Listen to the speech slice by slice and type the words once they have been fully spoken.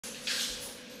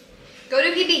Go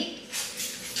to pee-pee.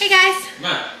 Hey guys. Come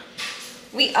on.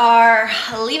 We are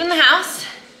leaving the house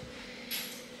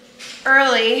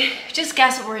early. Just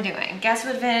guess what we're doing. Guess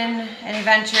what an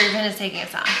adventure Vin is taking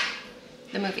us on.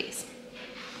 The movies.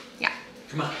 Yeah.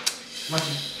 Come on. Come on.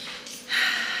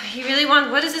 He really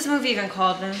wants, what is this movie even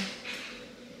called, Vin?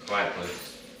 Quiet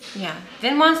Place. Yeah.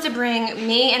 Vin wants to bring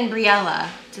me and Briella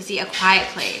to see A Quiet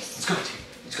Place. Let's go.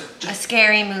 Let's go. A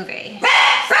scary movie.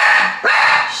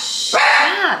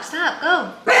 Stop,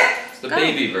 go. It's the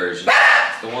baby version.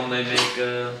 It's the one they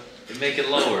make it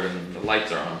lower and the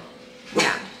lights are on.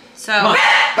 Yeah. So,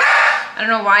 I don't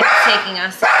know why he's taking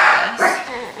us to do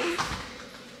this.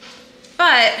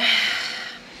 But,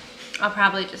 I'll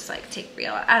probably just like take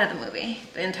Briella out of the movie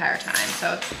the entire time.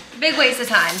 So, it's a big waste of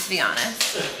time, to be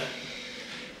honest.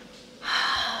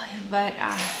 But,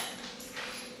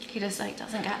 he just like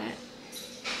doesn't get it.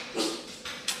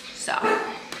 So.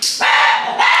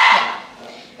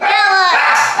 Yeah.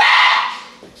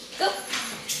 Go.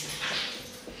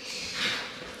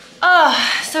 Oh,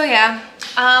 so yeah.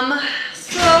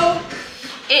 So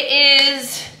it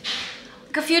is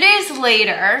like a few days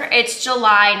later. It's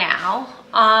July now.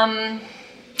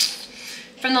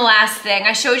 From the last thing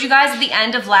I showed you guys at the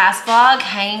end of last vlog,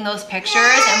 hanging those pictures,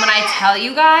 and when I tell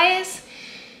you guys,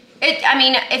 I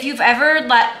mean, if you've ever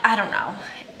I don't know,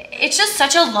 it's just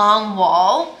such a long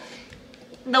wall.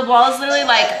 The wall is literally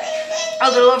like a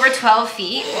little over 12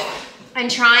 feet, and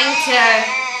trying to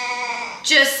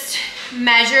just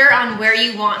measure on where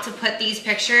you want to put these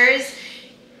pictures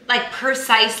like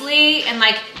precisely, and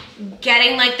like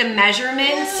getting like the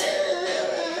measurements.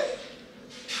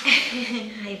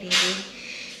 Hi baby.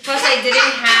 Plus I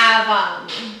didn't have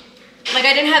I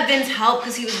didn't have Vin's help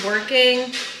because he was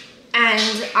working,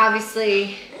 and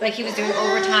obviously like he was doing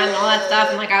overtime and all that stuff,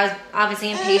 and like I was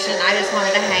obviously impatient. I just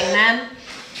wanted to hang them.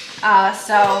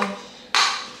 So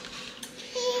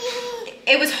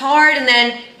it was hard, and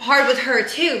then hard with her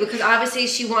too, because obviously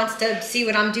she wants to see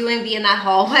what I'm doing, be in that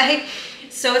hallway.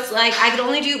 So it's like I could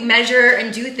only measure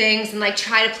and do things and like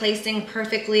try to place things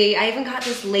perfectly. I even got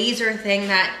this laser thing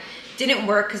that didn't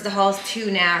work because the hall's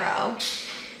too narrow.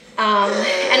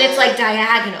 And it's like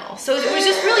diagonal. So it was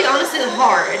just really honestly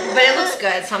hard, but it looks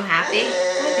good, so I'm happy.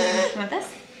 Hi baby, you want this?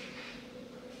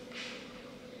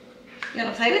 You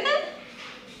wanna play with it?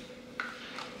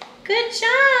 Good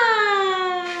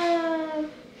job.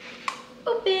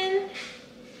 Open.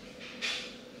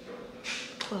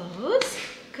 Close.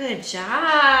 Good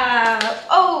job.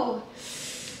 Oh.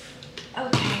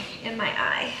 Okay, in my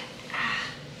eye.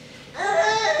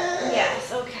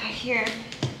 Yes, okay, here.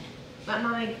 Let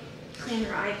mommy clean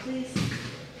your eye, please.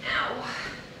 Ow.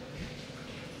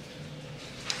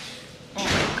 Oh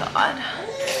my God.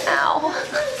 Ow.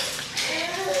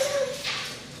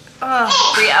 Oh,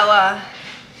 Briella.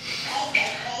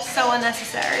 So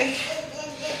unnecessary.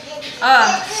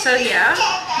 So yeah.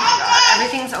 Oh my God,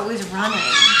 everything's always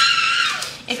running.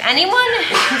 If anyone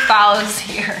who follows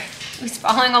here, who's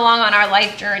following along on our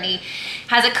life journey,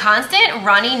 has a constant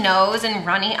runny nose and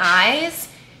runny eyes,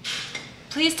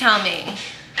 please tell me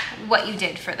what you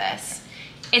did for this.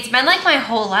 It's been like my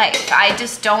whole life. I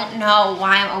just don't know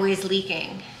why I'm always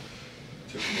leaking.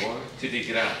 To leak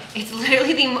it out. It's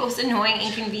literally the most annoying,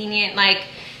 inconvenient like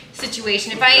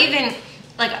situation. If I even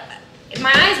like,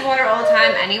 my eyes water all the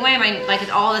time anyway. It's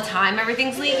all the time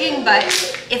everything's leaking. But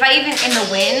if I even in the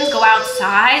wind go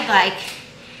outside, like,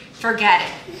 forget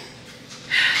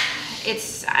it.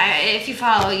 If you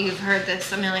follow, you've heard this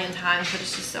a million times, but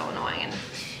it's just so annoying. And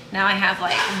now I have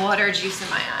like water juice in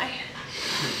my eye.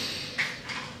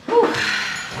 Whew.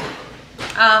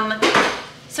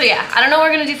 So yeah, I don't know what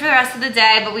we're gonna do for the rest of the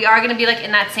day, but we are gonna be like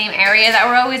in that same area that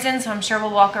we're always in, so I'm sure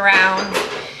we'll walk around.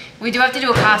 We do have to do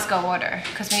a Costco order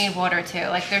because we need water too.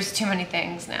 Like there's too many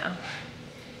things now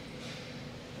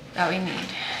that we need.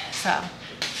 So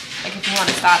like if you want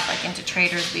to stop like into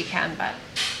Trader's, we can, but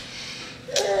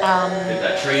get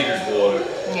that Trader's water.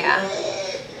 yeah.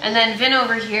 And then Vin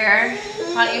over here,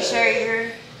 why don't you share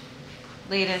your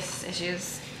latest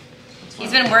issues? He's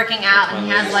been working out and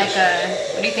he has like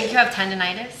what do you think, you have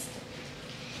tendinitis?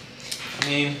 I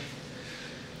mean,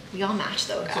 we all match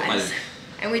though, guys.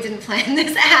 And we didn't plan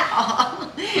this at all,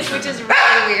 which is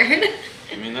really weird.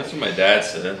 I mean, that's what my dad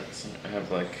said. So I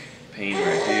have like pain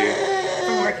right here.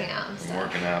 From working out and stuff. From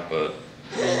working out, but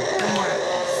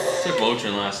I took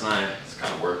Motrin last night. It's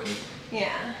kind of working.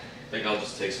 Yeah. I think I'll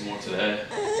just take some more today.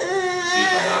 See if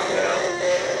I knock it out.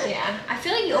 Yeah. I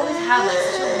feel like you always have like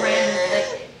such a random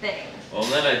like thing. Well,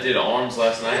 then I did arms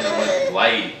last night and I went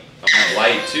light. I went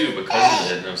light too because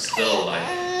of it, and I'm still like,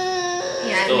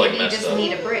 yeah, still maybe like you just up.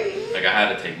 need a break. Like I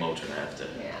had to take Motrin after.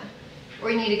 Yeah. Or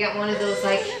you need to get one of those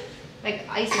like like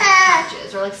icing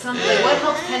patches or like something. What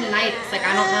helps tendonitis? Like,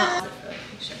 I don't know.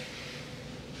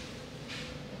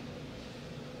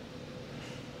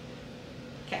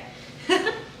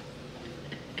 Okay.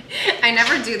 I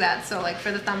never do that, so like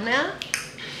for the thumbnail.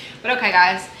 But okay,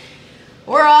 guys,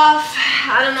 we're off.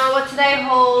 I don't know what today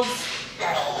holds.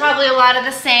 Probably a lot of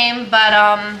the same, but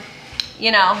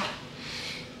you know,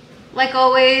 like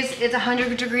always, it's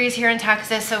 100 degrees here in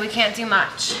Texas, so we can't do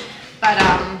much. But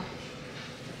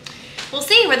we'll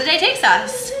see where the day takes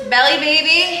us. Belly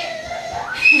baby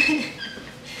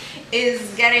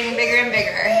is getting bigger and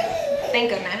bigger. Thank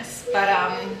goodness. But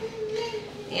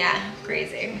yeah,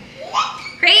 crazy.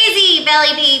 Crazy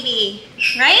belly baby,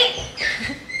 right?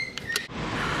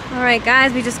 All right,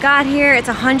 guys, we just got here. It's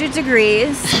 100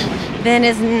 degrees. Vin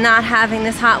is not having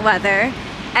this hot weather.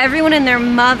 Everyone and their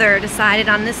mother decided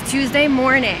on this Tuesday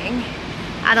morning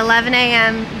at 11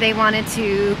 a.m. they wanted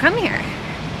to come here.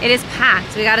 It is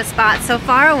packed. We got a spot so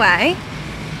far away,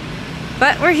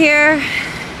 but we're here.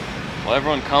 Well,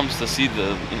 everyone comes to see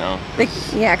the, you know.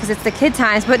 Yeah, because it's the kid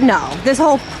times, but no, this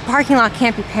whole parking lot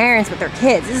can't be parents with their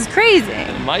kids. This is crazy.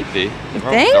 It might be.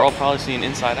 Think? They're all probably seeing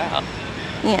Inside Out.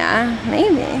 Yeah,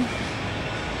 maybe.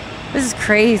 This is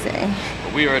crazy.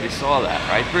 But we already saw that,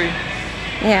 right, Bree?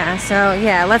 Yeah, so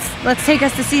yeah, let's take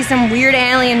us to see some weird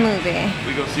alien movie.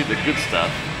 We go see the good stuff.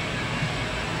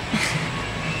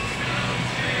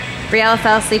 Briella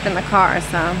fell asleep in the car,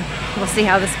 so we'll see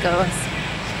how this goes.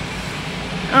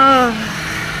 Oh.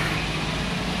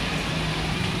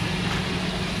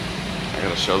 I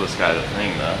gotta show this guy the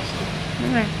thing, though.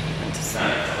 Okay. It's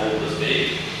kind of hold this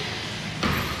baby.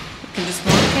 You can just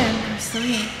walk in. I'm still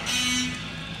here.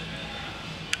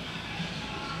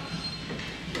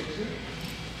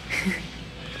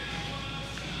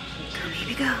 Go,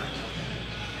 baby, go.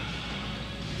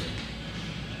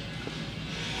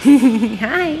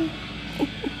 Hi.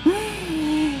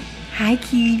 Hi,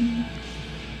 cutie.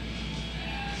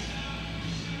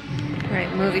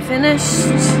 Alright, movie finished.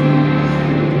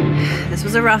 This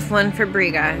was a rough one for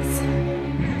Brie, guys.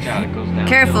 God, it goes down.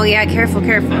 Careful, yeah, careful,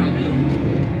 careful.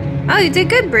 Oh, you did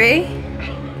good, Brie.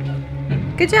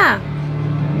 Good job.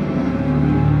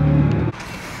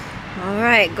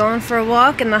 Alright, going for a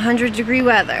walk in the 100-degree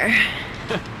weather.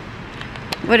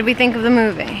 What did we think of the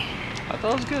movie? I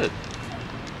thought it was good.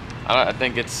 I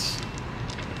think it's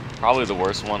probably the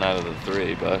worst one out of the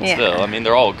three, but Yeah. still, I mean,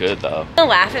 they're all good, though. Don't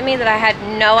laugh at me that I had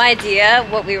no idea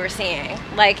what we were seeing.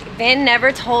 Like, Vin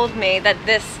never told me that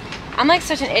this... I'm like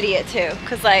such an idiot, too,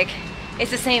 because, like,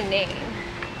 it's the same name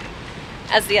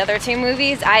as the other two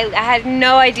movies. I had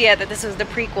no idea that this was the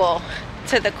prequel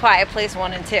to The Quiet Place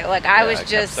 1 and 2. Like, I was kept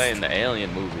just saying the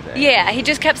alien movie there. Yeah, he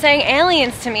just kept saying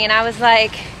aliens to me, and I was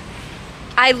like,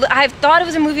 I thought it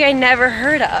was a movie I never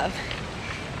heard of,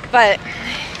 but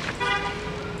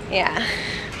yeah.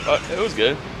 But it was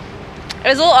good. It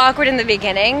was a little awkward in the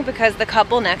beginning because the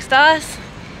couple next to us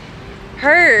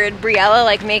heard Briella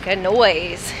like make a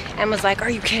noise and was like, "Are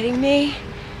you kidding me?"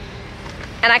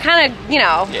 And I kind of, you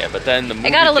know, Yeah, but then the movie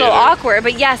it got a little theater, awkward.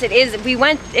 But yes, it is.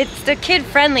 It's the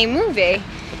kid-friendly movie.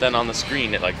 But then on the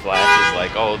screen, it like flashes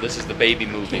like, "Oh, this is the baby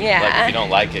movie. Yeah. Like, if you don't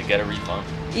like it, get a refund."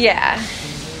 Yeah.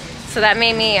 So that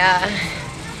made me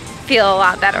feel a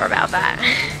lot better about that.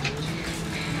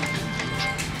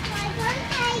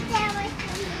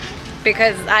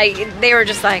 Because they were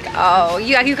just like, oh,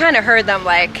 you kind of heard them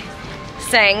like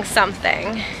saying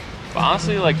something. But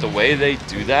honestly, like the way they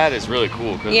do that is really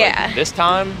cool. Cause Yeah.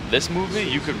 like, this movie,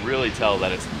 you could really tell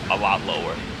that it's a lot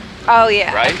lower. Oh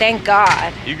yeah, Right? thank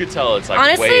God. You could tell it's like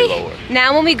Honestly, way lower.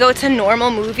 now when we go to normal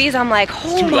movies, I'm like,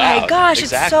 oh too my loud. gosh,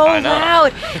 Exactly, it's so I know.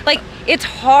 loud. Like, it's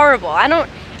horrible.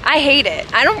 I hate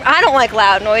it. I don't like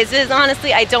loud noises,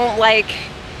 honestly. I don't like,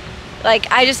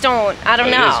 I just don't, I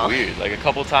don't know. It is weird. Like a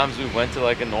couple times we went to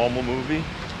like a normal movie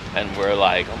and we're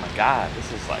like, oh my God,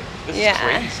 this is crazy.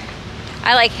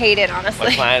 I like hate it, honestly.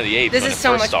 Like Planet of the Apes, This when is it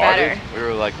so first much started, better. we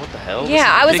were like, what the hell? Yeah,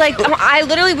 I was like, ridiculous. I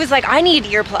literally was like, I need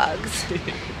earplugs.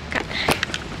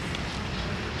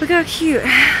 Look how cute.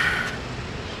 Got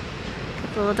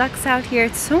the little ducks out here.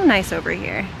 It's so nice over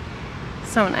here.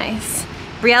 So nice.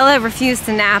 Briella refused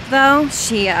to nap though.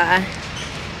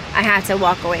 I had to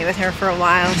walk away with her for a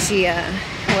while. She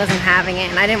wasn't having it,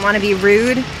 and I didn't want to be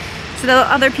rude to the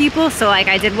other people, so like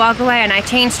I did walk away and I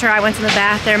changed her. I went to the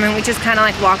bathroom and we just kind of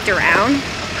like walked around.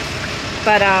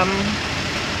 But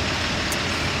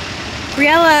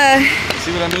Briella.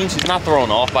 See what I mean? She's not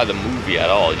thrown off by the movie at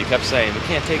all. You kept saying, we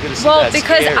can't take her to see Well, that.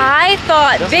 because scary. I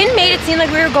thought Doesn't Vin made it care. seem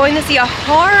like we were going to see a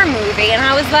horror movie, and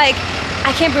I was like,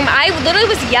 I can't bring. I literally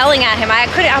was yelling at him. I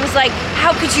was like,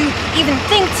 how could you even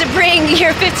think to bring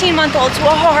your 15-month-old to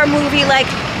a horror movie? Like,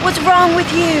 what's wrong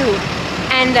with you?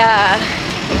 And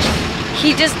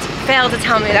he just failed to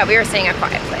tell me that we were staying at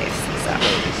Quiet Place. So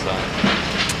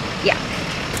yeah,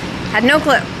 had no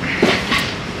clue.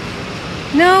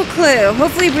 No clue.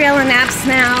 Hopefully Briella naps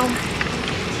now.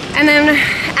 And then,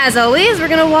 as always, we're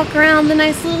gonna walk around the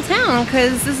nice little town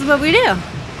because this is what we do.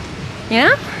 You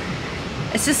know?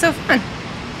 It's just so fun.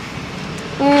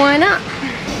 Why not?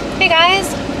 Hey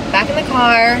guys, back in the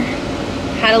car.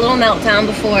 Had a little meltdown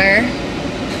before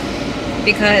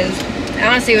because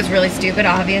honestly it was really stupid,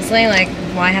 obviously. Like,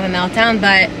 why have a meltdown?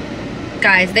 But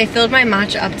guys, they filled my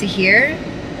matcha up to here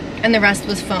and the rest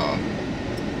was foam.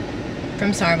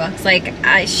 From Starbucks. Like,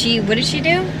 what did she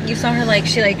do? You saw her, like,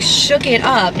 she like shook it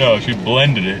up. No, she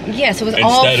blended it. Yeah, so it was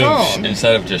all foam.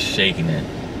 Instead of just shaking it,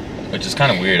 which is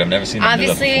kind of weird. I've never seen her do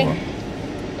that before.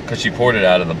 Because she poured it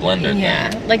out of the blender.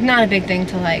 Yeah, like not a big thing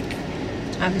to like,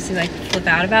 obviously like flip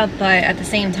out about, but at the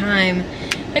same time,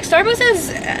 like Starbucks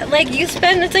is like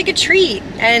it's like a treat,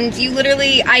 and you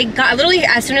literally,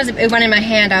 as soon as it went in my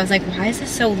hand, I was like, why is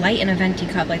this so light in a venti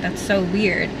cup? Like that's so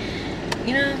weird,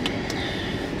 you know.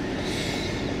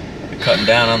 Cutting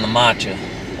down on the matcha.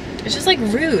 It's just like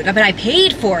rude, but I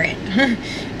paid for it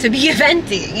to be a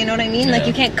venti, you know what I mean? Yeah. Like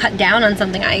you can't cut down on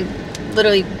something I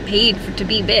literally paid for to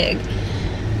be big.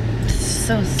 It's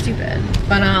so stupid.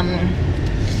 But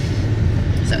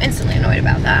so instantly annoyed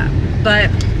about that.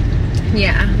 But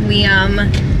yeah, we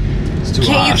it's too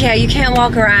hot. You can't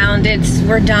walk around.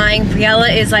 We're dying.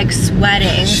 Briella is like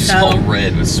sweating. She's so all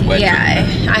red with sweat. Yeah,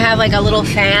 I have like a little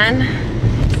fan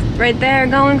right there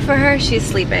going for her. She's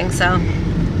sleeping, so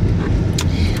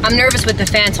I'm nervous with the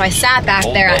fan, so I sat back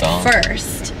there at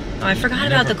first. Oh, I forgot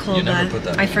about the cold bed.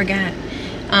 I forget.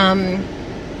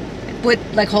 With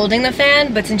like holding the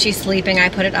fan, but since she's sleeping, I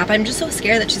put it up. I'm just so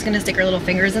scared that she's gonna stick her little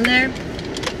fingers in there.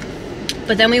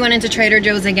 But then we went into Trader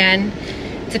Joe's again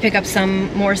to pick up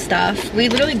some more stuff. We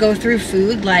literally go through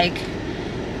food like,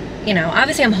 you know,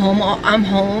 obviously I'm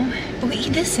home, but we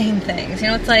eat the same things. You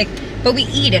know, it's like, but we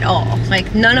eat it all.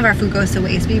 Like none of our food goes to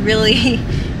waste. We really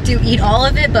do eat all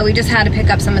of it, but we just had to pick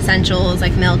up some essentials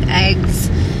like milk, eggs,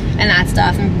 and that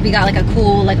stuff. And we got like a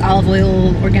cool like olive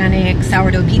oil, organic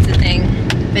sourdough pizza thing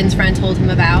Ben's friend told him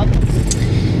about.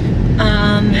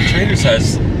 Trader's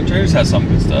has some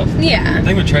good stuff. Yeah. The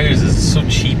thing with Trader's is it's so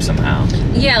cheap somehow.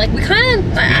 Yeah, like we kind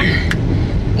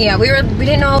of, yeah, we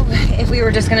didn't know if we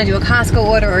were just gonna do a Costco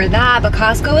order or that, but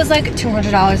Costco is like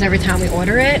 $200 every time we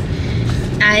order it.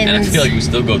 And I feel like we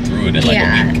still go through it in like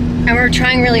a week. And we're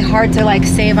trying really hard to like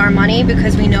save our money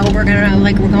because we know we're going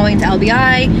to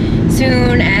LBI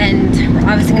soon, and we're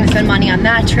obviously gonna spend money on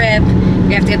that trip.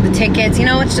 We have to get the tickets. You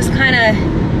know, it's just kind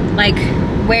of like,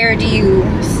 where do you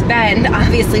spend?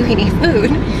 Obviously, we need food.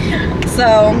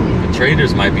 So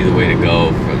Traders might be the way to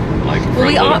go for like.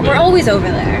 We're always over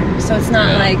there, so it's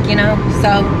not like, you know. So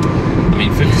I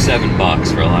mean,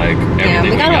 $57 for like everything. Yeah, we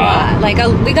got a lot. Like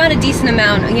we got a decent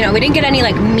amount. You know, we didn't get any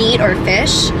like meat or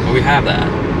fish. Well, we have that.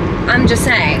 I'm just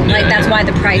saying, like that's why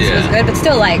the price was good. But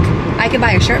still, like I could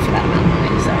buy a shirt for that amount of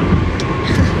money. So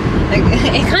like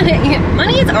it kind of,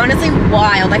 money is honestly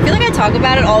wild. I feel like I talk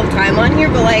about it all the time on here,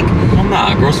 but like, well,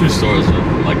 nah, grocery stores are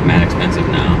like mad expensive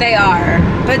now. They are,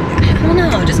 but I don't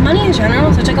know. Just money in general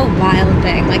is such like a wild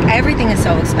thing. Like everything is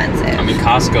so expensive. I mean,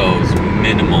 Costco's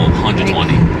minimal 120.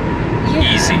 Yeah.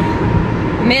 Easy.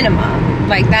 Minimum.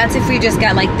 Like that's if we just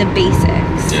get like the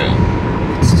basics. Yeah.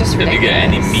 It's just ridiculous. If you get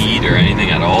any meat or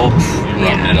anything at all, you're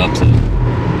running it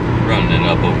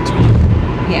up over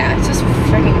 200. Yeah, it's just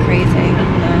freaking crazy. I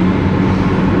don't know.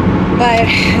 But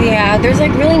yeah, there's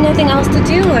like really nothing else to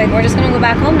do. Like we're just gonna go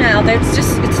back home now. It's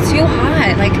too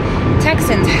hot. Like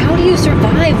Texans, how do you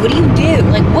survive? What do you do?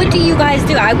 Like what do you guys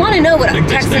do? I want to know what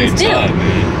Texans do.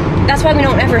 That's why we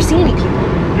don't ever see any people.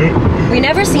 Yep. We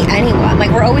never see anyone. Like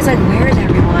we're always like, where's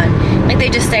everyone? Like they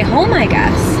just stay home, I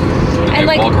guess. And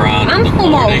like walk around I'm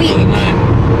home all week.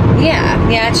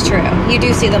 Yeah, it's true. You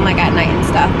do see them like at night and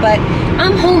stuff, but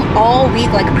I'm home all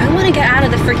week. Like I want to get out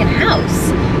of the freaking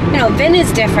house. You know, Vin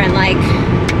is different. Like,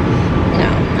 you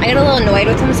know, I get a little annoyed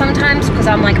with him sometimes because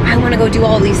I'm like, I want to go do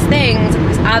all these things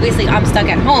because obviously I'm stuck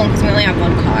at home because we only have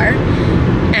one car.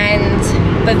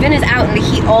 But Vin is out in the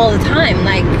heat all the time.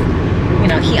 Like, you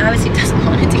know, he obviously doesn't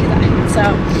want to do that. So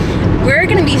we're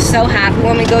gonna be so happy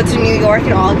when we go to New York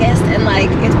in August and like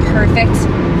it's perfect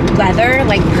weather,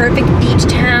 like perfect beach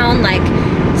town, like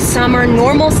summer,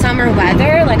 normal summer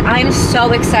weather. Like I'm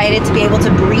so excited to be able to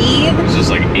breathe. It's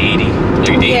just like 80.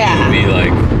 Like 80 would be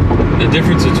like the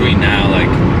difference between now like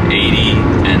 80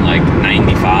 and like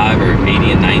 95 or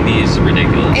 80 and 90 is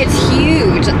ridiculous. It's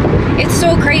huge. It's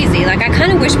so crazy. Like, I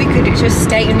kind of wish we could just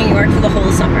stay in New York for the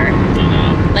whole summer.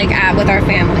 Like, with our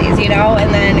families, you know?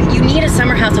 And then you need a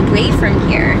summer house away from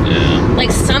here. Yeah.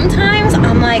 Like, sometimes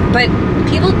I'm like, but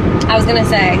people, I was gonna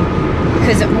say,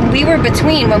 because we were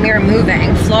between when we were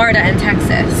moving, Florida and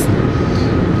Texas.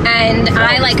 And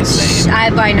I like,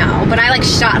 I know, but I like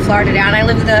shot Florida down. I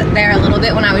lived there a little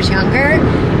bit when I was younger.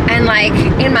 And like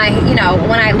in my, you know,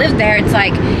 when I lived there, it's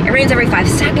like, it rains every 5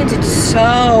 seconds. It's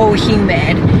so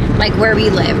humid, like where we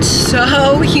lived,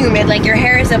 so humid. Like your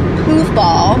hair is a poof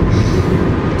ball.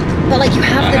 But like you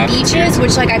have the beaches,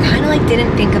 which like I kind of like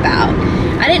didn't think about.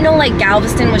 I didn't know like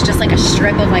Galveston was just like a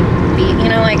strip of like beach, you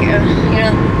know, like, you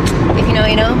know, if you know,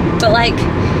 you know. But like,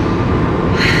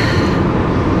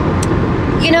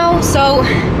 you know, so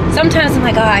sometimes I'm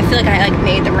like, oh, I feel like I like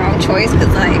made the wrong choice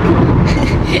because like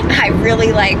I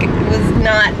really like was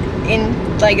not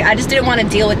in, like I just didn't want to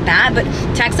deal with that. But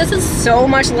Texas is so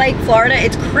much like Florida.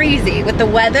 It's crazy with the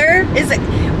weather. Is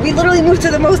we literally moved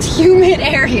to the most humid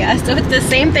area, so it's the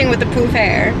same thing with the poof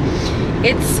hair.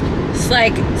 It's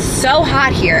like so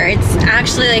hot here. It's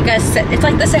actually like it's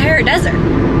like the Sahara Desert.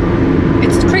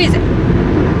 It's crazy.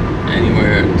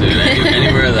 Anywhere, dude,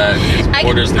 anywhere that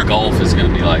borders the Gulf is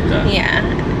gonna be like that. Yeah.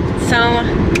 So,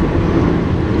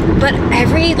 but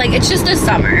like, it's just a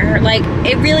summer. Like,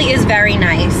 it really is very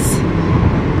nice.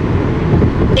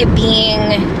 It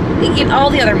being, all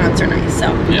the other months are nice.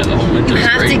 So yeah, the whole winter's you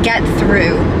have great. to get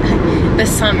through the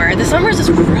summer. The summer is just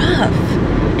rough,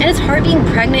 and it's hard being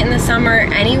pregnant in the summer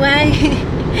anyway.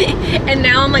 And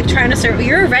now I'm like trying to serve.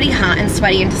 You're already hot and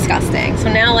sweaty and disgusting.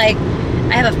 So now like,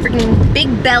 I have a freaking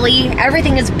big belly.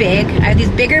 Everything is big. I have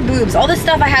these bigger boobs. All this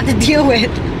stuff I have to deal with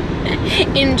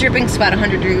in dripping sweat,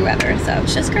 100-degree weather. So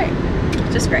it's just great.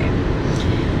 Just great.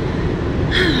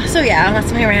 So yeah,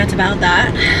 that's my rant about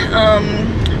that.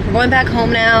 We're going back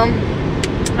home now.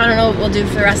 I don't know what we'll do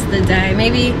for the rest of the day.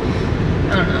 Maybe,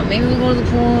 I don't know. Maybe we'll go to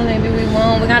the pool. Maybe we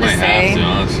won't. We gotta say.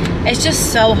 It's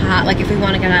just so hot. Like if we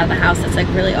want to get out of the house, that's like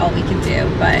really all we can do.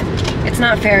 But it's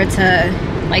not fair to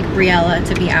like Briella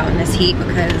to be out in this heat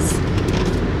because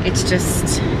it's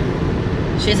just,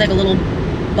 she's like a little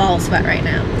ball of sweat right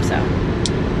now. So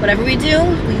whatever we do,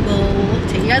 we will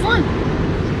take you guys along.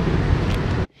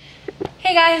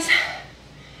 Hey guys,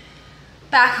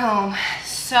 back home.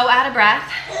 So out of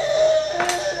breath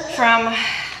from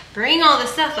bringing all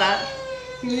this stuff up.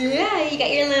 Yeah, you got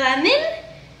your little lemon?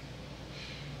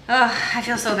 Oh, I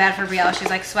feel so bad for Briella. She's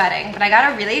like sweating, but I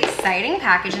got a really exciting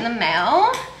package in the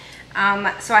mail.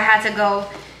 So I had to go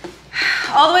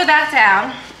all the way back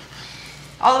down,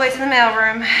 all the way to the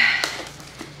mailroom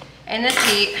in this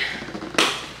heat.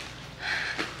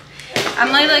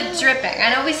 I'm like dripping.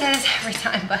 I know we say this every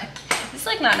time, but it's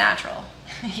like not natural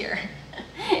here.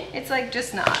 It's like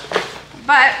just not.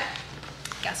 But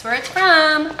guess where it's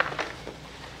from?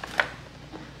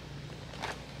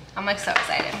 I'm like so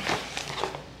excited.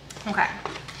 Okay.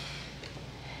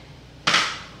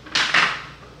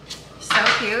 So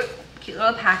cute. Cute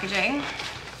little packaging.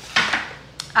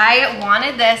 I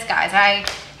wanted this, guys. I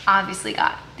obviously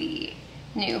got the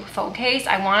new phone case.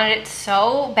 I wanted it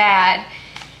so bad.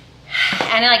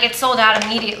 And like it sold out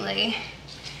immediately.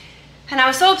 And I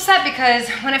was so upset because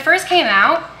when it first came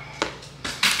out,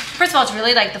 first of all, it's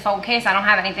really like the phone case. I don't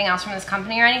have anything else from this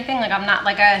company or anything. Like I'm not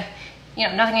like a, you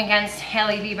know, nothing against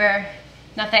Hailey Bieber.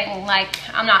 Nothing like,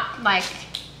 I'm not like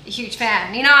a huge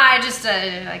fan. You know, I just,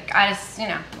 you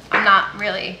know, I'm not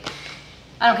really,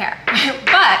 I don't care.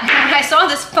 But when I saw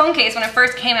this phone case when it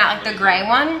first came out, like the gray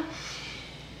one,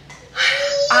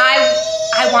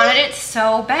 I wanted it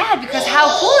so bad because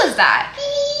how cool is that?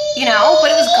 You know, but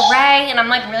it was gray and I'm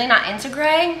like really not into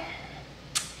gray.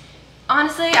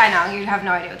 Honestly, I know you have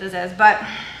no idea what this is, but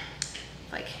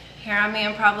like hair on me,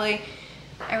 I'm probably,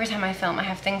 every time I film, I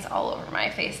have things all over my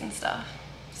face and stuff.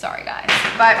 Sorry guys,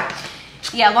 but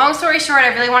yeah, long story short,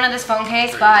 I really wanted this phone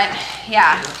case, but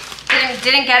yeah,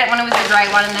 didn't get it when it was the gray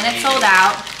one, and then it sold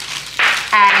out,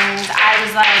 and I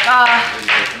was like, oh,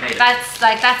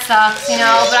 that sucks, you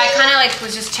know, but I kind of like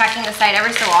was just checking the site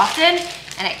every so often,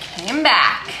 and it came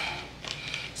back.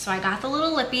 So I got the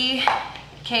little lippy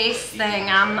case thing.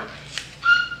 It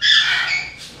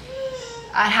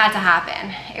had to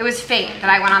happen. It was fate that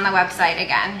I went on the website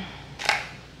again.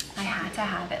 I had to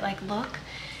have it. Like, look.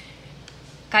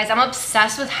 Guys, I'm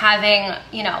obsessed with having,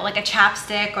 you know, like a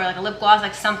chapstick or like a lip gloss,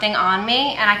 like something on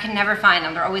me, and I can never find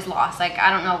them. They're always lost. Like, I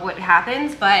don't know what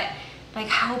happens, but like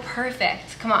how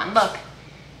perfect. Come on, look.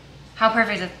 How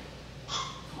perfect is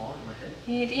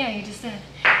it? Yeah, you just did.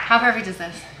 How perfect is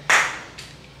this?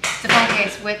 It's a phone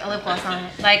case with a lip gloss on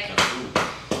it. Like,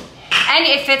 And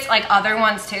it fits like other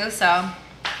ones too, so,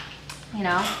 you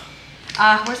know.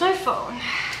 Where's my phone?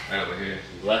 Right over here.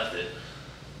 You left it.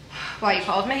 Why, you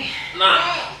called me?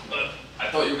 Nah, but I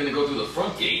thought you were gonna go through the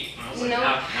front gate. I was like, No.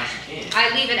 now she can't.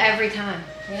 I leave it every time,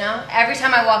 you know? Every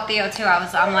time I walk the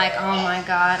O2, I'm like, oh my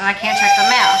God, I can't check the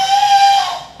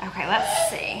mail. Okay, let's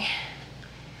see.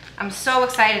 I'm so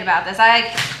excited about this.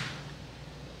 I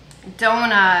don't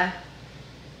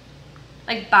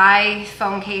like buy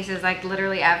phone cases like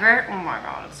literally ever. Oh my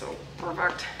God, it's so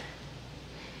perfect.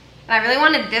 And I really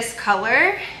wanted this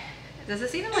color. Does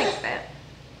this even like fit?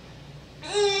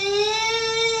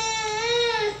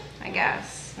 I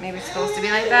guess. Maybe it's supposed to be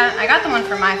like that. I got the one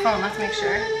for my phone, let's make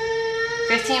sure.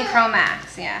 15 Pro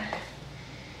Max, yeah.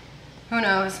 Who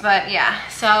knows, but yeah,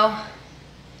 so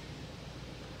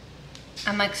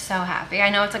I'm like so happy. I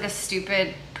know it's like a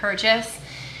stupid purchase,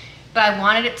 but I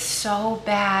wanted it so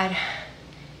bad,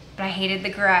 but I hated the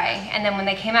gray. And then when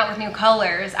they came out with new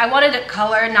colors, I wanted a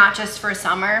color not just for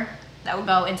summer, that would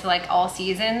go into like all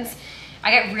seasons. I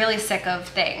get really sick of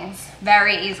things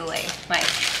very easily. Like,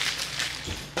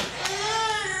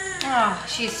 oh,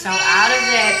 she's so out of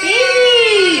it.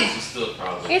 Baby! She's still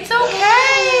probably. It's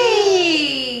okay.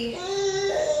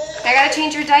 I gotta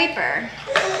change your diaper.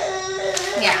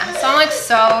 Yeah, so I'm like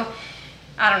so,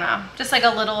 I don't know, just like a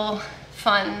little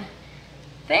fun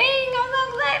thing. I'm so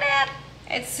excited.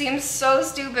 It seems so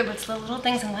stupid, but it's the little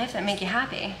things in life that make you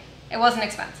happy. It wasn't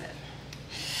expensive.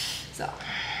 So,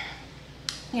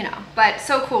 you know, but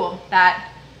so cool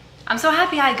that I'm so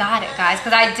happy I got it, guys,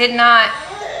 because I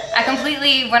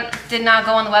completely did not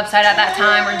go on the website at that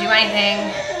time or do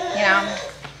anything, you know,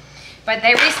 but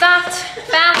they restocked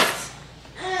fast.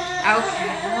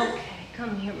 Okay,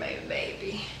 come here, my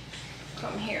baby,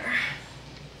 come here.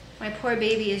 My poor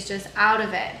baby is just out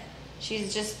of it.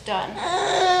 She's just done.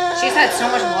 She's had so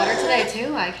much water today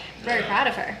too. I'm very proud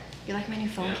of her. You like my new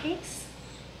phone case?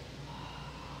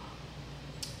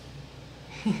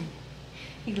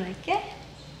 You like it?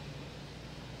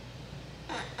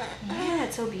 Yeah,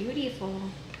 it's so beautiful.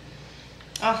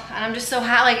 Oh, and I'm just so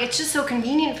happy. Like, it's just so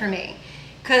convenient for me,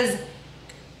 because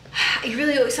you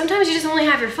really, sometimes you just only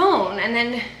have your phone, and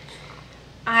then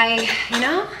you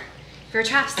know, if you're a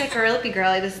chapstick or a lippy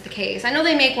girly, this is the case. I know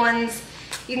they make ones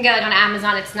you can get like on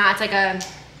Amazon. It's like a,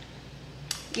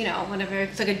 you know, whatever,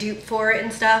 it's like a dupe for it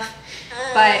and stuff,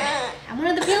 but I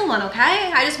wanted the real one,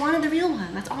 okay? I just wanted the real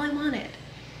one. That's all I wanted.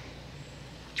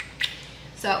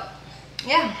 So,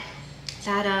 yeah,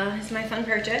 that is my fun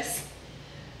purchase.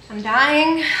 I'm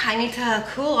dying. I need to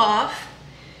cool off.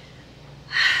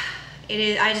 It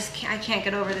is, I can't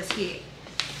get over this heat.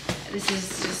 This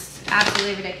is just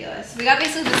absolutely ridiculous. We got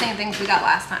basically the same things we got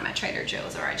last time at Trader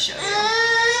Joe's, or I'd show you.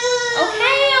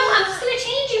 Okay, I'm just gonna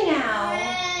change you now.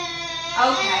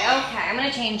 Okay, I'm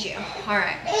gonna change you. All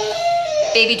right.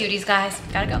 Baby duties, guys.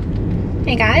 Gotta go.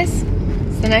 Hey guys,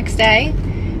 it's the next day.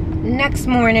 Next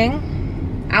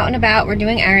morning, out and about. We're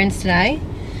doing errands today.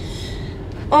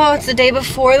 Oh, it's the day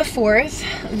before the 4th.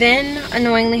 Vin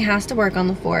annoyingly has to work on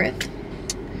the 4th.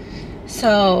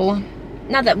 So,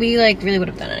 not that we like really would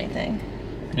have done anything.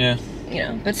 Yeah. You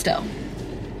know, but still,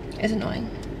 it's annoying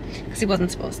because he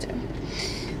wasn't supposed to.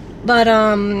 But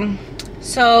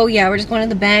so yeah, we're just going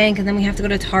to the bank, and then we have to go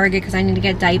to Target because I need to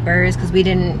get diapers because we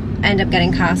didn't end up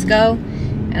getting Costco,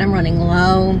 and I'm running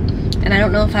low. And I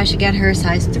don't know if I should get her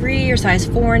size 3 or size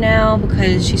 4 now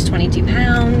because she's 22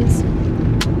 pounds.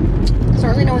 So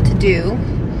I don't really know what to do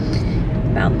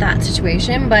about that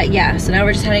situation. But yeah, so now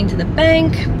we're just heading to the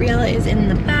bank. Briella is in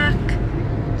the back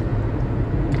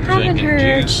having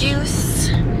her juice.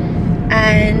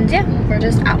 And yeah, we're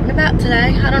just out and about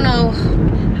today. I don't know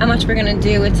how much we're gonna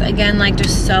do. It's again like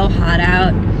just so hot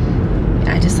out.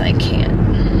 I just like can't.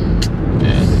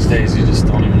 Yeah, these days you just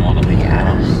don't even want to leave the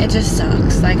house. It just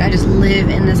sucks. Like, I just live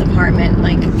in this apartment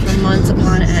like for months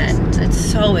upon end. It's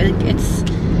so, it's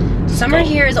summer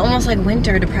here is almost like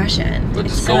winter depression. But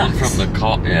just going from the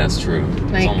yeah, it's true.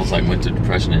 It's almost like winter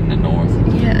depression in the north.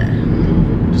 Yeah.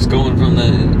 Just going from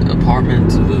the apartment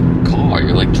to the car,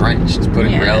 you're like drenched.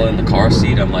 Putting Briella in the car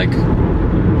seat, I'm like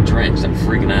drenched. I'm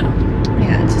freaking out.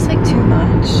 Yeah, it's just like too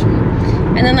much.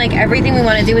 And then like everything we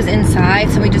want to do is inside,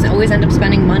 so we just always end up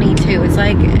spending money too. It's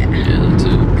like, yeah, that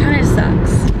too. Kind of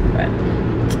sucks. But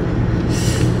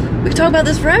we could talk about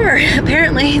this forever.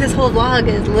 Apparently, this whole vlog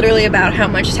is literally about how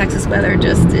much Texas weather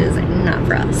just is not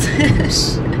for us.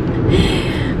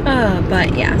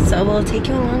 But yeah, so we'll take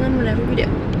you along on whatever we do.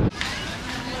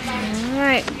 All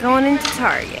right, going into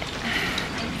Target.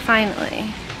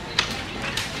 Finally.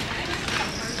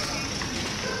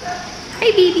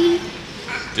 Hey, baby.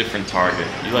 Different Target.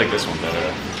 You like this one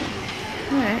better.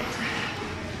 All right.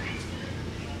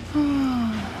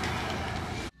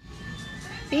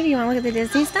 Do you want to look at the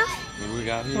Disney stuff? What do we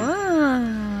got here?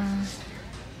 Wow.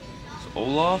 It's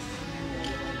Olaf.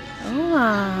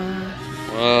 Olaf.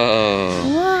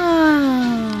 Whoa.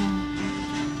 Wow.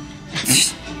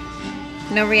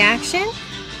 No reaction?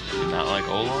 Not like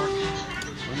Olaf?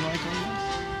 Wouldn't like Olaf?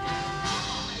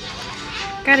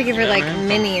 Gotta give her like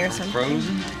Minnie or something.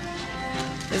 Frozen?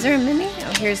 Is there a Minnie?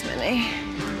 Oh, here's Minnie.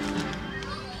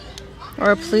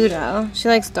 Or a Pluto. She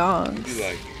likes dogs. You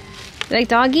like? You like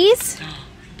doggies?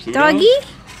 Pluto? Doggy?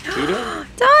 Pluto?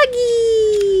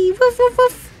 Doggy! Woof, woof,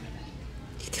 woof.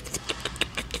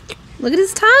 Look at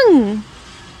his tongue.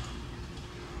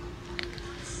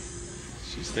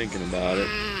 She's thinking about it.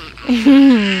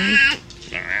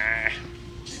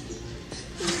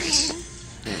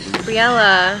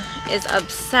 Briella is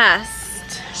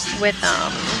obsessed with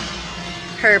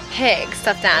her pig,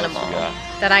 stuffed animal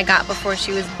that I got before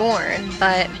she was born,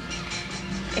 but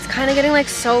it's kind of getting like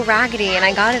so raggedy, and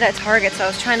I got it at Target, so I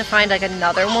was trying to find like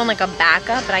another one, like a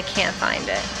backup, but I can't find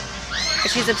it.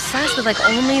 But she's obsessed with like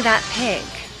only that pig,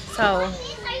 so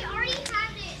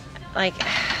like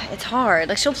it's hard.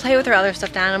 Like she'll play with her other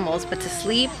stuffed animals, but to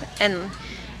sleep and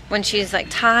when she's like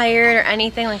tired or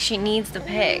anything, like she needs the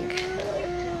pig.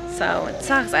 So it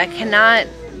sucks. I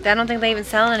don't think they even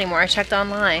sell it anymore. I checked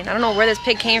online. I don't know where this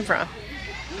pig came from,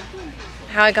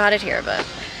 how I got it here, but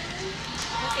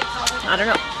I don't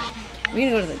know. We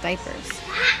need to go to the diapers.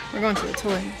 We're going to the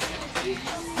toys.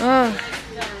 Oh.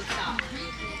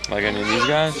 Like any of these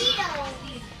guys?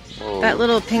 Whoa. That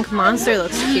little pink monster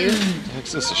looks cute.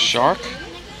 Is this a shark?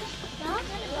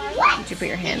 Did you put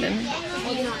your hand in?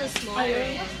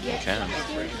 Okay.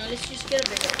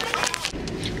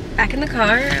 Back in the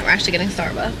car, we're actually getting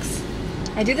Starbucks.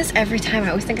 I do this every time. I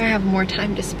always think I have more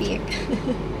time to speak.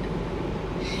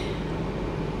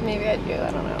 Maybe I do,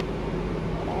 I don't know.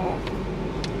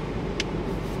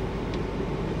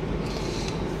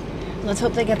 Let's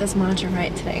hope they get this mantra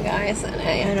right today, guys, and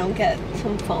I don't get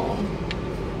some foam.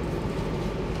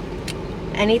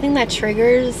 Anything that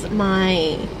triggers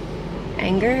my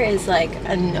anger is like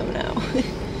a no-no.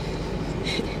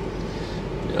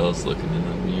 Bella's looking in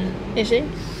the mirror. Is she?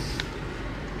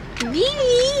 Baby,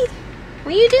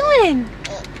 what are you doing?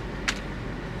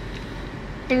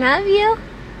 I love you.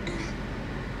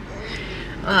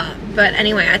 But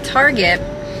anyway, at Target,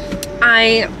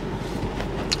 I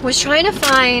was trying to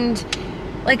find,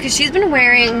 like, cause she's been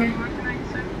wearing.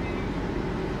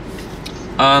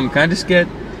 Can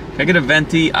I get a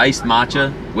venti iced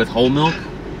matcha with whole milk?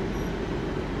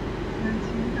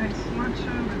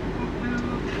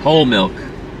 Whole milk.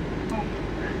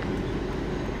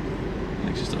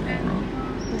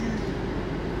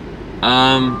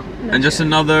 And just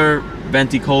another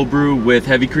venti cold brew with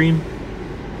heavy cream.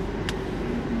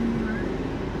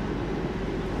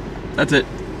 That's it.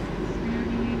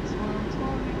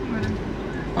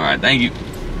 Alright, thank you.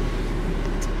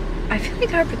 I feel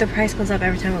like the price goes up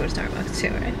every time I go to Starbucks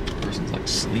too, right? The person's like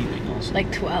sleeping also.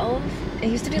 Like 12? It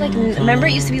used to be like, remember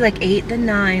it used to be like 8, then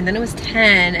 9, then it was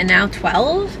 10, and now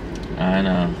 12? I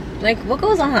know. Like, what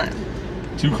goes on?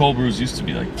 2 cold brews used to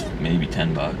be like maybe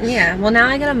 $10. Yeah, well now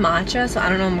I get a matcha, so I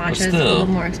don't know, matcha is a little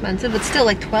more expensive, but still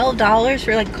like $12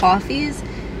 for like coffees.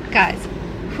 Guys,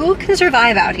 who can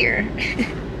survive out here?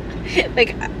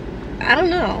 Like, I don't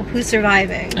know who's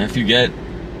surviving. And if you get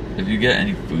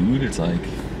any food, it's like,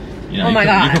 you know, oh my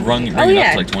God. You could ring it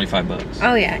up to like $25.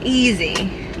 Oh yeah, easy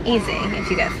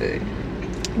if you get food.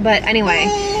 But anyway,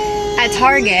 at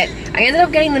Target, I ended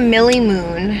up getting the Millie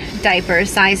Moon diaper,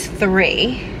 size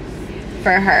 3.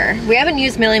 For her. We haven't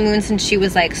used Millie Moon since she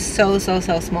was like so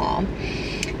small.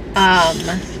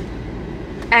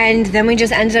 And then we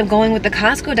just ended up going with the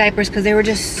Costco diapers because they were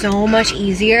just so much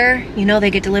easier. You know,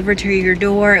 they get delivered to your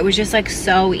door. It was just like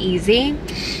so easy.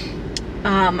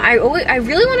 I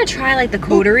really want to try like the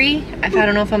Coterie. I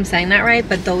don't know if I'm saying that right,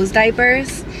 but those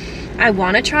diapers, I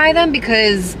want to try them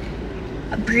because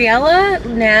Briella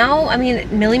now, I mean,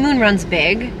 Millie Moon runs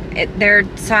big. Their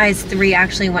size 3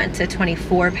 actually went to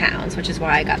 24 pounds, which is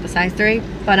why I got the size 3.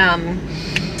 But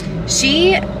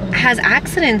she has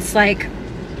accidents like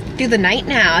through the night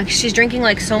now. She's drinking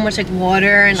like so much like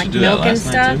water and like milk and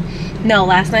stuff. No,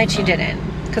 last night she didn't,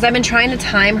 because I've been trying to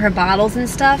time her bottles and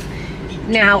stuff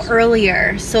now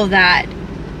earlier so that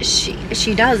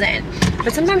she doesn't.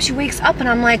 But sometimes she wakes up and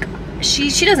I'm like, she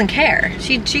doesn't care.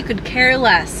 She could care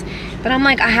less. But I'm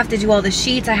like, I have to do all the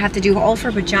sheets. I have to do all of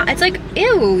her pajamas. It's like,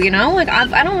 ew, you know? Like,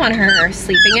 I don't want her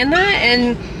sleeping in that.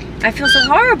 And I feel so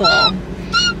horrible.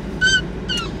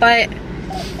 But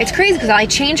it's crazy because I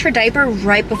change her diaper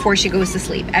right before she goes to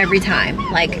sleep. Every time.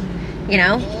 Like, you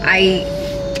know? I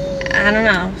don't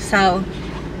know. So,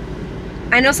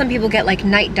 I know some people get like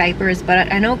night diapers,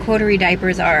 but I know coterie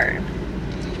diapers are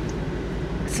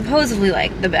supposedly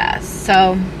like the best.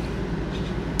 So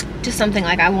just something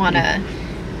like I want to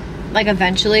like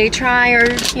eventually try,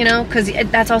 or you know, because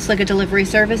that's also like a delivery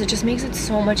service. It just makes it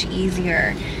so much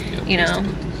easier, you know.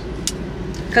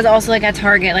 Because also like at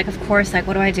Target, like of course, like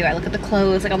what do? I look at the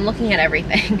clothes, like I'm looking at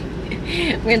everything.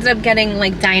 We ended up getting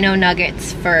like dino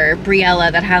nuggets for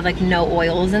Briella that have like no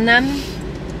oils in them,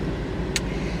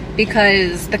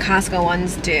 because the Costco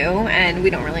ones do, and we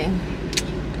don't really, you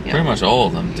know. Pretty much all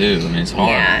of them do. I mean, it's hard.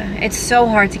 Yeah, it's so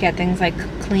hard to get things like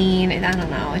clean, and I don't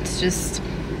know, it's just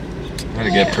Gotta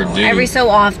get Purdue. every so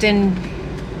often,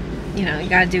 you know, you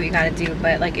gotta do what you gotta do.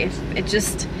 But like if it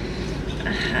just,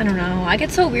 I don't know, I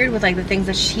get so weird with like the things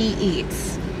that she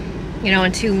eats, you know,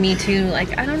 and too, me too,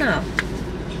 like I don't know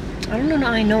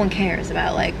why no one cares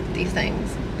about like these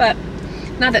things. But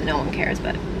not that no one cares,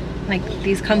 but like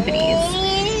these companies,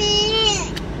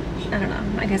 I don't know,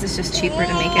 I guess it's just cheaper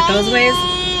to make it those ways.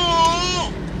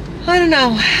 I don't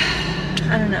know.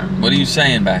 What are you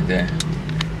saying back there?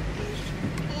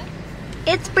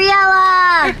 It's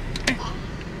Briella!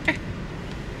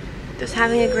 Just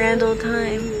having a grand old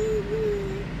time.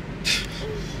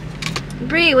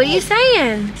 Brie, what are you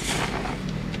saying?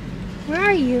 Where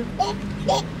are you?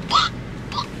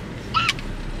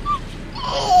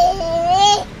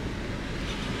 Oh,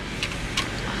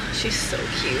 she's so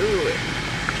cute.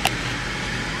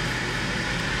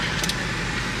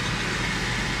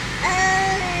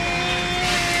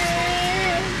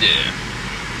 Yeah.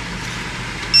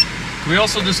 Can we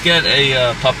also just get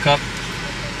a pup cup?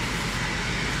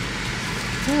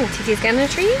 TT's getting a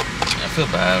treat? I feel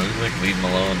bad. We like leave him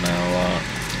alone now a lot.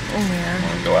 Oh yeah. I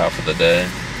want to go out for the day.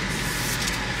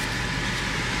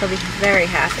 He'll be very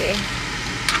happy.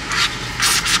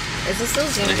 Is this still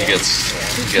Zoom? He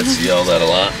gets yelled at a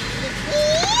lot.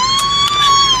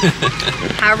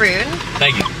 How rude.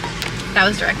 Thank you. That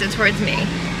was directed towards me.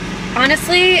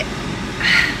 Honestly,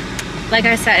 like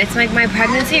I said, it's like my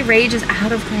pregnancy rage is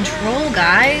out of control,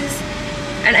 guys.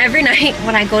 And every night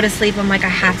when I go to sleep, I'm like, I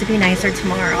have to be nicer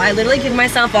tomorrow. I literally give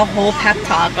myself a whole pep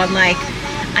talk on like,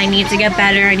 I need to get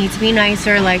better, I need to be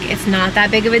nicer, like it's not that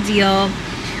big of a deal.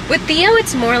 With Theo,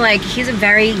 it's more like he's a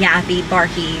very yappy,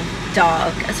 barky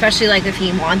dog, especially like if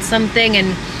he wants something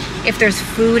and if there's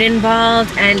food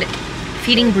involved. And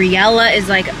feeding Briella is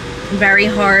like very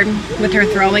hard with her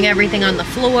throwing everything on the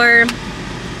floor.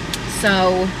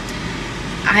 So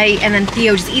and then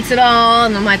Theo just eats it all,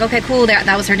 and I'm like, okay, cool,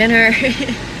 that was her dinner.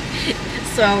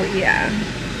 So yeah,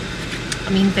 I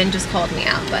mean, Vin just called me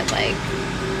out, but like,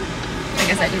 I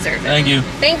guess I deserve it. Thank you.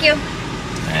 Thank you.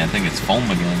 I think it's foam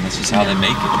again. That's just how they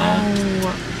make it now.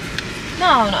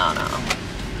 No.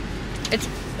 It's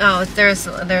there's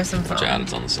some foam. Watch out,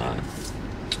 it's on the side.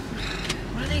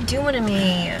 What are they doing to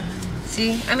me?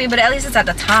 See, I mean, but at least it's at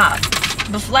the top.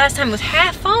 But last time it was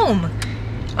half foam.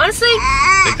 Honestly,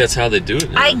 I think that's how they do it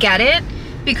now. I get it,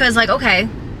 because like, okay,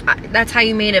 that's how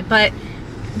you made it, but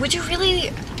would you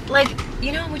really, like,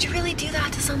 you know, would you really do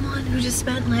that to someone who just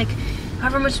spent like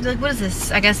however much, like, what is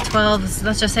this? I guess 12,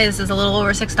 let's just say this is a little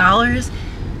over $6,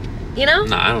 you know?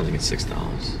 No, I don't think it's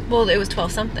 $6. Well, it was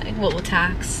 12 something. Well, with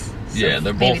tax. So yeah,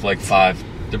 they're both like $5.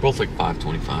 They're both like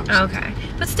 $5.25. Okay,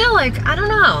 but still, like, I don't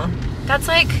know. That's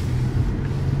like,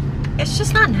 it's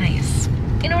just not nice.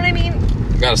 You know what I mean?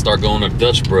 Gotta start going to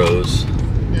Dutch Bros.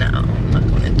 No, I'm not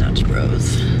going to Dutch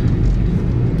Bros.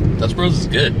 Dutch Bros is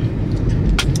good.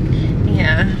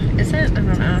 Yeah, is it? I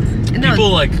don't know. No,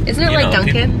 people like, isn't it like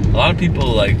Dunkin'? A lot of people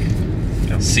like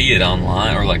see it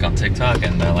online or like on TikTok,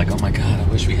 and they're like, "Oh my god, I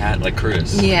wish we had like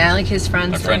Chris." Yeah, like his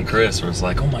friends. My friend Chris was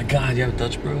like, "Oh my god, you have a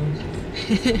Dutch Bros?"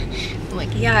 I'm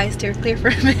like, yeah, I steer clear for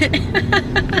a minute.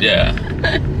 Yeah,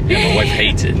 my wife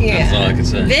hates it. Yeah. That's all I can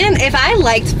say. Then, if I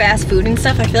liked fast food and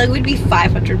stuff, I feel like we'd be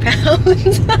 500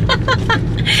 pounds.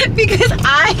 Because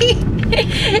I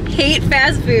hate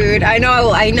fast food. I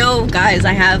know, guys,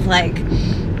 I have like,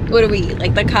 what do we eat?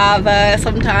 Like the Cava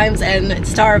sometimes and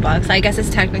Starbucks. I guess it's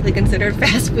technically considered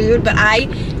fast food, but I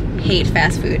hate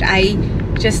fast food. I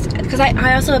just, because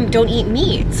I also don't eat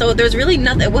meat. So there's really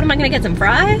nothing. What am I going to get, some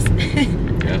fries?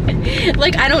 Yeah.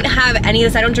 Like, I don't have any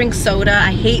of this. I don't drink soda.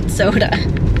 I hate soda.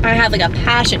 I have like a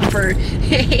passion for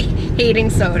hating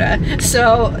soda.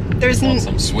 So there's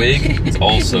some swig. It's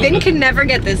all soda. Vin can never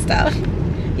get this stuff.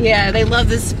 Yeah, they love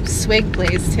this swig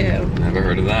place too. Never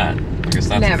heard of that. I guess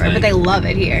that's never, but they love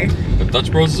it here. But Dutch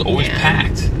Bros is always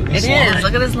packed. It is.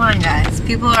 Look at this line, guys.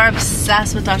 People are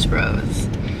obsessed with Dutch Bros.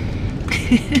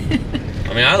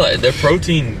 I mean, I like their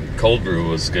protein cold brew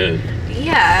was good.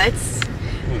 Yeah, it's.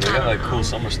 Ooh, they got like cool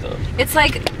summer stuff. It's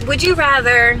like, would you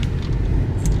rather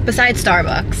Besides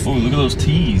Starbucks. Oh, look at those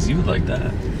teas. You would like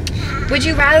that. Would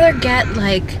you rather get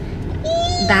like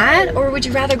that, or would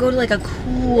you rather go to like a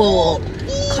cool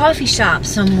coffee shop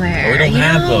somewhere? Oh, we don't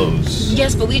have those.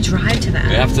 Yes, but we drive to them.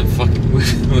 We have to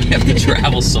we have to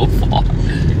travel so far.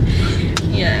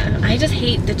 Yeah, I just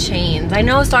hate the chains. I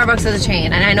know Starbucks is a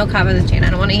chain, and I know Cava is a chain. I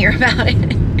don't want to hear about it.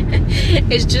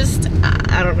 It's just,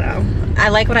 I don't know. I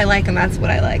like what I like, and that's what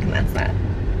I like, and that's that.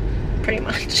 Pretty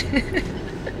much.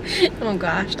 Oh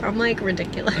gosh, I'm like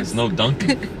ridiculous. There's no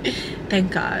Dunkin'.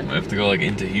 Thank God. We have to go like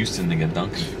into Houston to get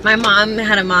Dunkin'. My mom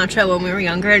had a mantra when we were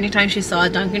younger. Anytime she saw a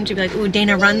Dunkin', she'd be like, "Ooh,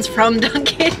 Dana runs from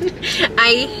Dunkin'."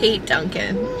 I hate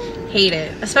Dunkin'. Hate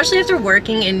it. Especially after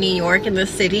working in New York in the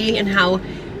city and how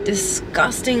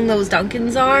disgusting those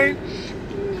Dunkins are.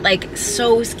 Like,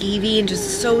 so skeevy and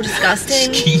just so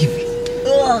disgusting. Skeevy.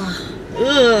 Ugh.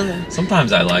 Ugh.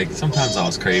 Sometimes I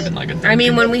was craving like a Dunkin'. I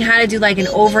mean, when we had to do like an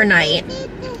overnight,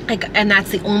 like, and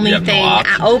that's the only thing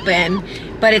open,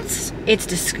 but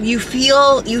you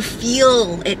feel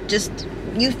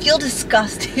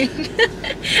disgusting.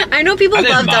 I know people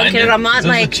love Dunkin', and I'm not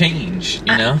like, a change,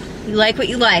 you know? You like what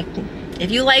you like.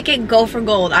 If you like it, go for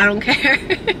gold. I don't care.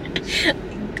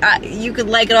 You could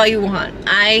like it all you want.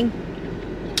 I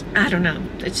don't know.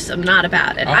 It's just, I'm not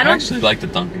about it. I don't actually like the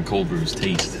Dunkin' cold brew's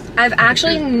taste. I've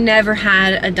actually never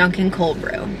had a Dunkin' cold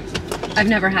brew. I've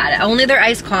never had it. Only their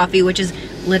iced coffee, which is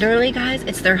literally, guys,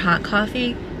 it's their hot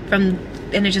coffee and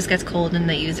it just gets cold and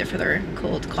they use it for their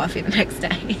cold coffee the next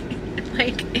day.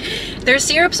 Like, their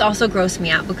syrups also gross me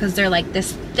out because they're like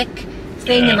this thick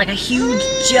thing in like a huge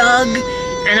jug,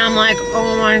 and I'm like,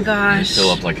 oh my gosh. You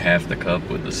fill up like half the cup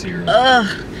with the syrup.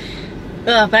 Ugh.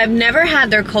 But I've never had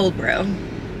their cold brew.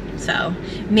 So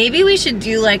maybe we should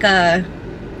do like a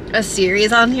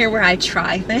series on here where I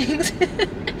try things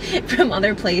from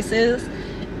other places,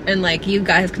 and like you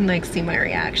guys can like see my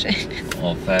reaction.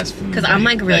 All fast food. Because I'm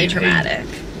like really dramatic.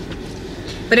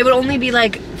 But it would only be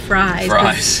like fries.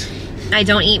 Fries. I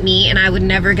don't eat meat, and I would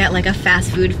never get like a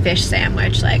fast food fish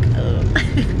sandwich. Like, ugh.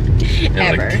 Yeah,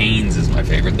 Ever. like Cane's is my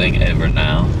favorite thing ever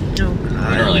now. Oh God.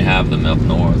 We don't really have them up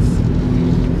north.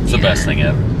 It's the best thing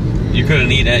ever. You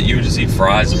couldn't eat that. You would just eat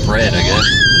fries and bread, I guess.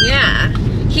 Yeah.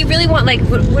 He really what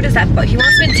is that? He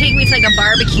wants me to take me to like a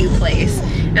barbecue place,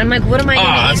 and I'm like, what am I gonna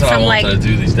eat? That's what I want to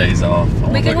do these days off.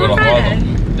 We could go on Friday.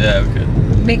 Yeah, we could.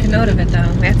 Make a note of it though.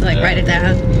 We have to like write it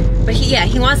down. But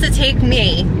he wants to take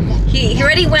me. He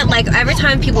already went, like, every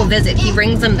time people visit, he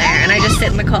brings them there, and I just sit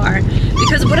in the car.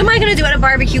 Because what am I gonna do at a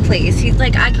barbecue place? He's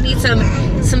like, I can eat some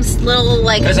little,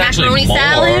 like, macaroni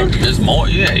salad. There's more.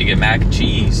 Yeah, you get mac and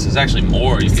cheese. There's actually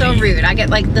more. So rude. I get,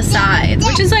 like, the sides,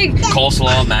 which is like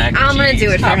coleslaw, mac and cheese. I'm gonna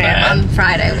do it for him. On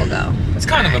Friday we'll go. It's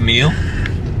kind of a meal.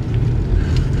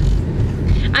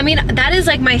 I mean, that is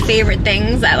like my favorite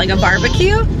things at like a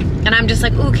barbecue. And I'm just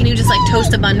like, ooh, can you just like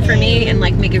toast a bun for me and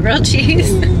like make it grilled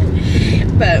cheese?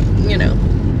 But, you know,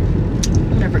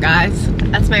 whatever, guys.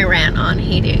 That's my rant on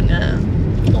hating a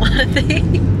lot of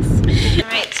things. All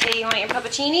right, Tay, you want your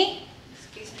puppuccini?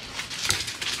 Excuse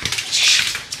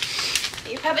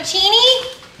me. Your puppuccini?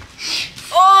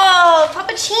 Oh,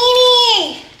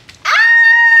 puppuccini!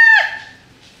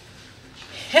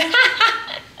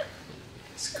 Ah!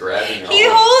 It's grabbing your He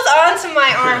arm. holds onto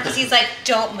my arm because he's like,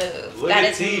 don't move. Look that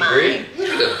at is T, mine. Brie. Look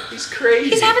at him. He's crazy.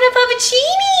 He's having a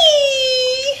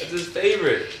puppuccini. It's his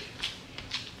favorite.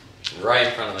 Right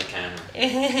in front of the camera.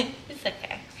 It's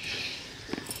okay.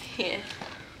 Yeah.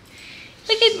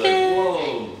 Look He's at like, that.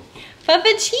 whoa.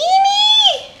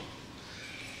 Puppuccini.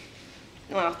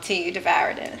 Well, T, you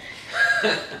devoured it.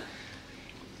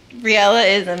 Briella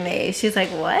is amazed. She's like,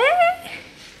 what?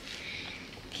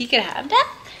 He could have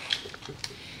that?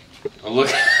 Oh, look.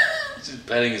 He's just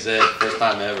petting his head. First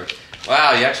time ever.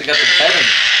 Wow, you actually got to pet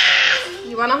him.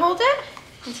 You want to hold it?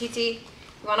 And TT,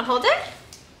 you want to hold it?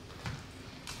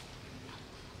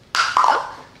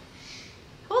 Oh.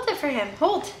 Hold it for him.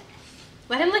 Hold.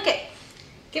 Let him lick it.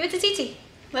 Give it to TT.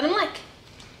 Let him lick.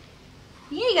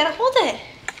 Yeah, you gotta hold it.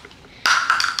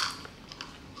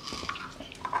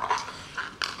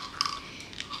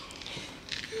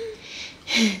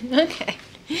 Okay.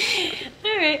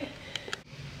 Alright.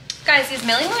 Guys, these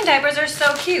Millie Moon diapers are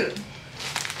so cute.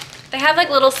 They have like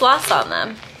little sloths on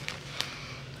them.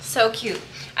 So cute.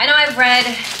 I know I've read,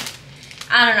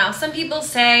 I don't know, some people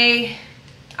say,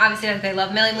 obviously that they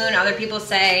love Millie Moon. Other people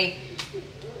say,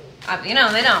 you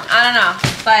know, they don't. I don't know.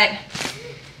 But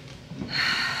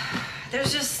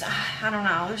there's just, I don't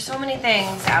know. There's so many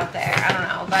things out there. I don't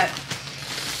know. But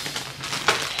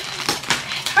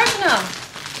it's hard to know.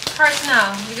 It's hard to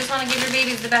know. You just want to give your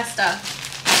babies the best stuff.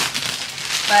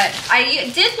 But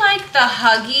I did like the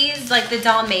Huggies, like the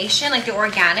Dalmatian, like the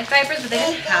organic diapers, but they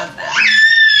didn't have them.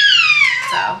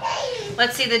 So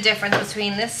let's see the difference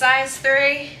between this size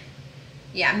 3.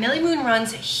 Yeah, Millie Moon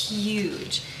runs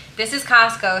huge. This is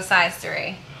Costco size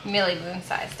 3, Millie Moon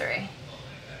size 3.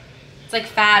 It's like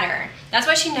fatter. That's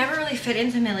why she never really fit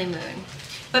into Millie Moon.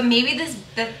 But maybe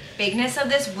the bigness of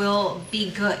this will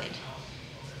be good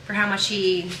for how much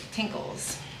she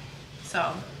tinkles.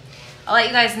 So I'll let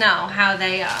you guys know how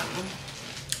they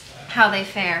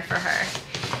fare for her,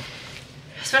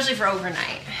 especially for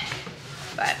overnight.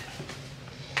 But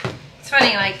it's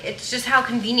funny, like, it's just how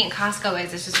convenient Costco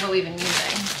is. It's just what we've been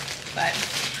using. But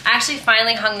I actually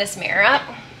finally hung this mirror up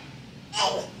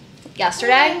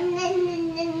yesterday,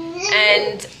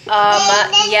 and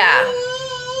yeah,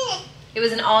 it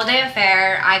was an all-day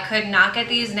affair. I could not get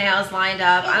these nails lined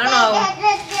up. I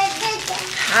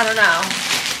don't know.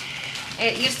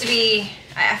 It used to be,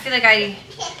 I feel like I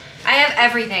have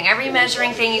everything, every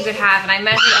measuring thing you could have, and I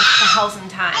measured 1,000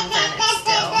 times, and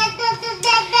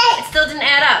it still didn't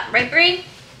add up, right, Bree?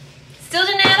 Still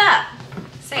didn't add up.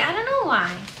 Say, I don't know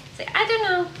why. Say, I don't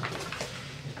know.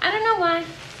 I don't know why.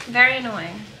 Very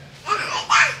annoying.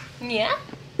 Yeah?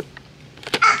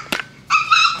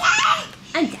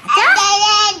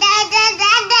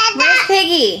 Where's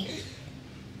Piggy?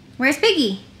 Where's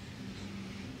Piggy?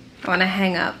 I want to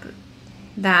hang up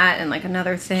that and like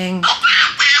another thing.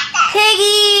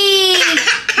 Piggy!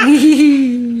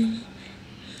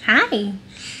 Hi.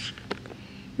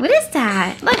 What is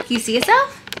that? Look, you see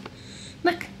yourself?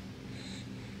 Look.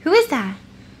 Who is that?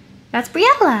 That's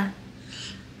Briella.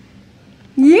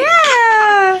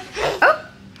 Yeah! Oh!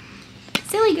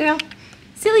 Silly girl.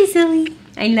 Silly, silly.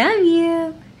 I love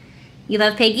you. You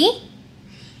love Piggy?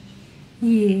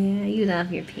 Yeah, you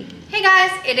love your Piggy. Hey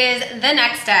guys, it is the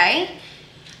next day.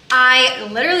 I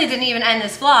literally didn't even end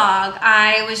this vlog.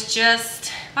 I was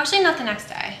just, actually not the next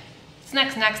day. It's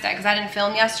next day because I didn't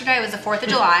film yesterday. It was the 4th of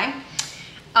July.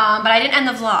 But I didn't end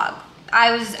the vlog.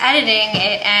 I was editing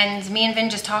it and me and Vin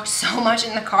just talked so much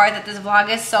in the car that this vlog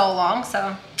is so long.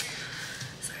 So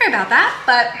sorry about that.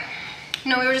 But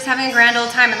you know, we were just having a grand old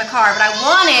time in the car. But I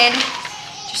wanted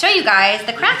to show you guys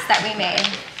the crafts that we made.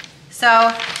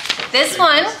 So this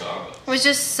one was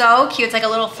just so cute. It's like a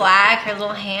little flag, her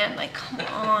little hand. Like, come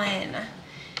on.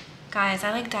 Guys,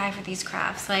 I like die for these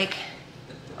crafts. Like,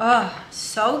 oh,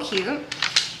 so cute.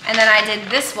 And then I did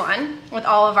this one with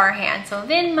all of our hands. So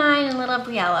Vin, mine, and little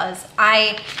Briella's.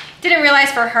 I didn't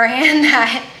realize for her hand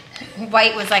that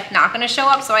white was like not gonna show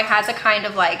up. So I had to kind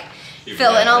of like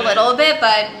fill in a little bit,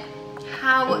 but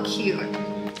how cute.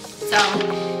 So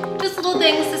just little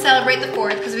things to celebrate the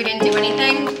 4th because we didn't do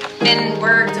anything. Vin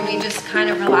worked and we just kind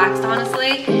of relaxed,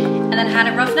 honestly. And then had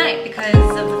a rough night because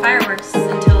of the fireworks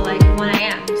until like 1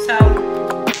 a.m. So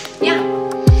yeah,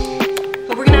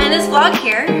 but we're gonna end this vlog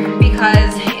here.